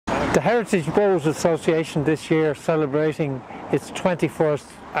The Heritage Boat Association this year celebrating its 21st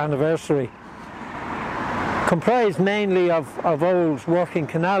anniversary, comprised mainly of old working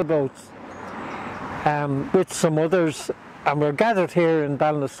canal boats with some others, and we're gathered here in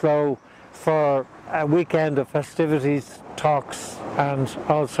Ballinasloe for a weekend of festivities, talks and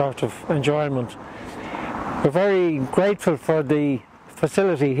all sorts of enjoyment. We're very grateful for the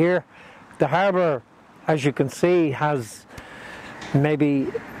facility here. The harbour, as you can see, has maybe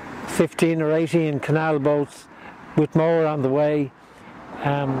 15 or 18 canal boats with more on the way.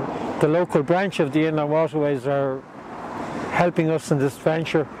 The local branch of the Inland Waterways are helping us in this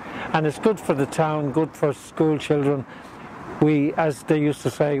venture, and it's good for the town, good for school children. We, as they used to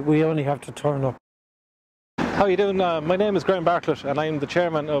say, we only have to turn up. How are you doing? My name is Bartlett and I'm the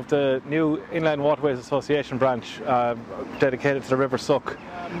chairman of the new Inland Waterways Association branch dedicated to the River Suck.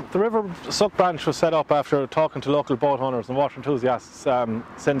 The River Suck branch was set up after talking to local boat owners and water enthusiasts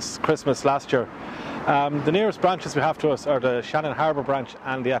since Christmas last year. The nearest branches we have to us are the Shannon Harbour branch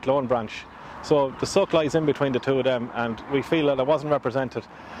and the Athlone branch. So the Suck lies in between the two of them, and we feel that it wasn't represented.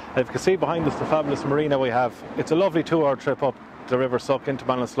 If you can see behind us the fabulous marina we have, it's a lovely 2-hour trip up the River Suck into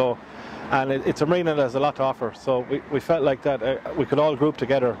Ballinasloe, and it's a marina that has a lot to offer. So we felt like that we could all group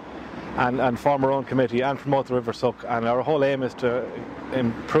together and form our own committee and promote the River Suck, and our whole aim is to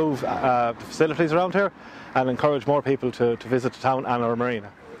improve the facilities around here and encourage more people to visit the town and our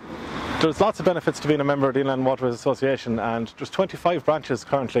marina. There's lots of benefits to being a member of the Inland Waterways Association, and there's 25 branches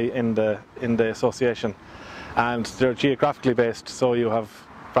currently in the association, and they're geographically based, so you have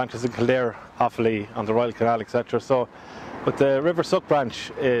branches in Kildare, Offaly, on the Royal Canal, etc. So with the River Suck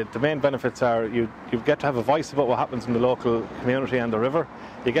branch, the main benefits are you get to have a voice about what happens in the local community and the river.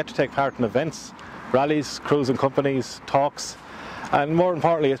 You get to take part in events, rallies, cruising companies, talks, and more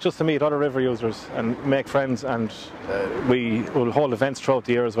importantly, it's just to meet other river users and make friends, and we will hold events throughout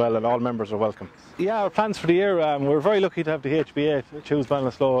the year as well, and all members are welcome. Yeah, our plans for the year, we're very lucky to have the HBA choose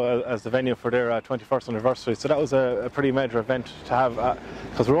Ballinasloe as the venue for their 21st anniversary, so that was a pretty major event to have,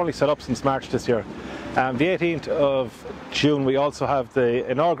 because we're only set up since March this year. The 18th of June we also have the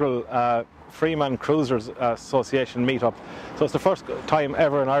inaugural Freeman Cruisers Association meet-up, so it's the first time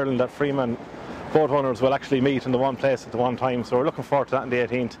ever in Ireland that Freeman boat owners will actually meet in the one place at the one time, so we're looking forward to that on the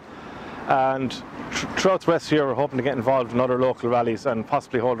 18th. And throughout the rest of the year we're hoping to get involved in other local rallies and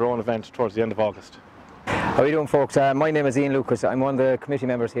possibly hold our own event towards the end of August. How are you doing, folks? My name is Ian Lucas. I'm one of the committee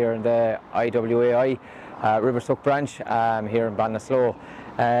members here in the IWAI River Suck Branch here in Ballinasloe.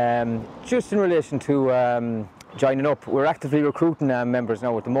 Just in relation to joining up, we're actively recruiting members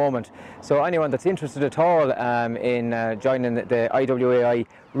now at the moment, so anyone that's interested at all in joining the IWAI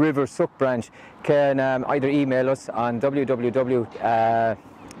River Suck Branch can either email us on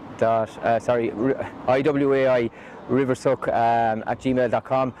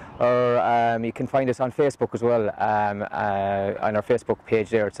iwaiRiverSuck@gmail.com, or you can find us on Facebook as well, on our Facebook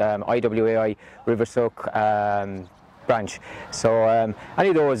page there. It's IWAI River Suck branch. So any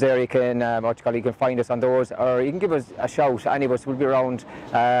of those there, you can you can find us on those, or you can give us a shout. Any of us will be around.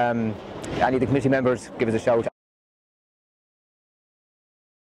 Any of the committee members, give us a shout.